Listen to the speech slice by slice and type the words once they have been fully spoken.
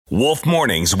Wolf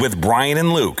Mornings with Brian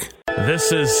and Luke.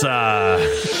 This is a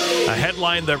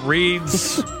headline that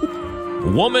reads,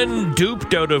 Woman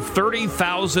duped out of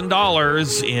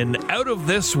 $30,000 in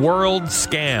out-of-this-world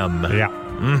scam. Yeah.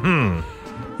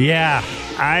 Mm-hmm. Yeah.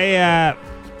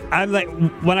 I'm like,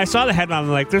 when I saw the headline,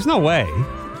 I'm like, there's no way.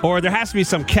 Or there has to be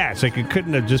some catch. Like, it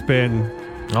couldn't have just been...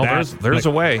 Oh, there's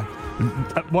a way.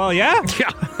 Well, yeah.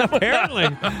 Apparently.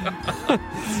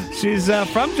 She's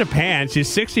from Japan.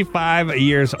 She's 65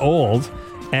 years old.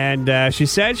 And she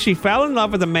said she fell in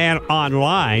love with a man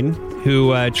online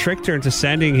who tricked her into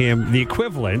sending him the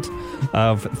equivalent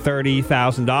of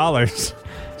 $30,000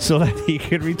 so that he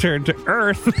could return to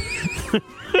Earth.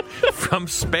 From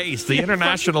space, the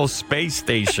International Space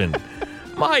Station.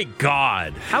 My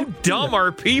God, how dumb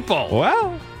are people?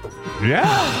 Well, yeah.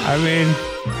 I mean,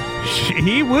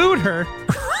 he wooed her.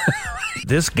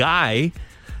 This guy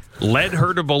led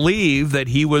her to believe that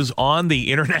he was on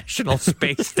the International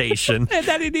Space Station. And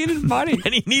that he needed money.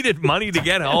 And he needed money to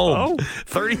get home.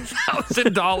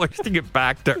 $30,000 to get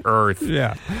back to Earth.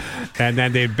 Yeah. And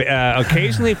then they'd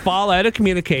occasionally fall out of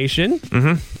communication.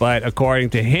 Mm-hmm. But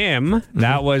according to him,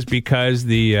 that was because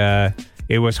it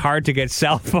was hard to get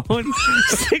cell phone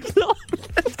signal.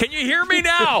 Can you hear me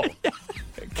now?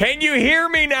 Can you hear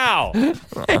me now?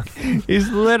 He's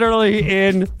literally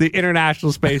in the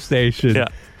International Space Station. Yeah.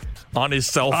 On his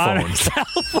cell phone.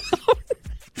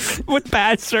 With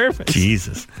bad service.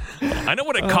 Jesus. I know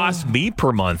what it costs me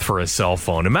per month for a cell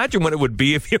phone. Imagine what it would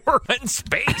be if you were in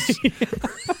space.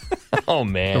 Oh,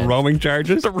 man. The roaming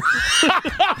charges? The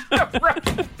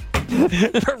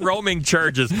roaming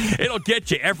charges. It'll get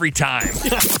you every time.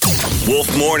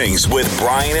 Wolf Mornings with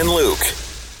Brian and Luke.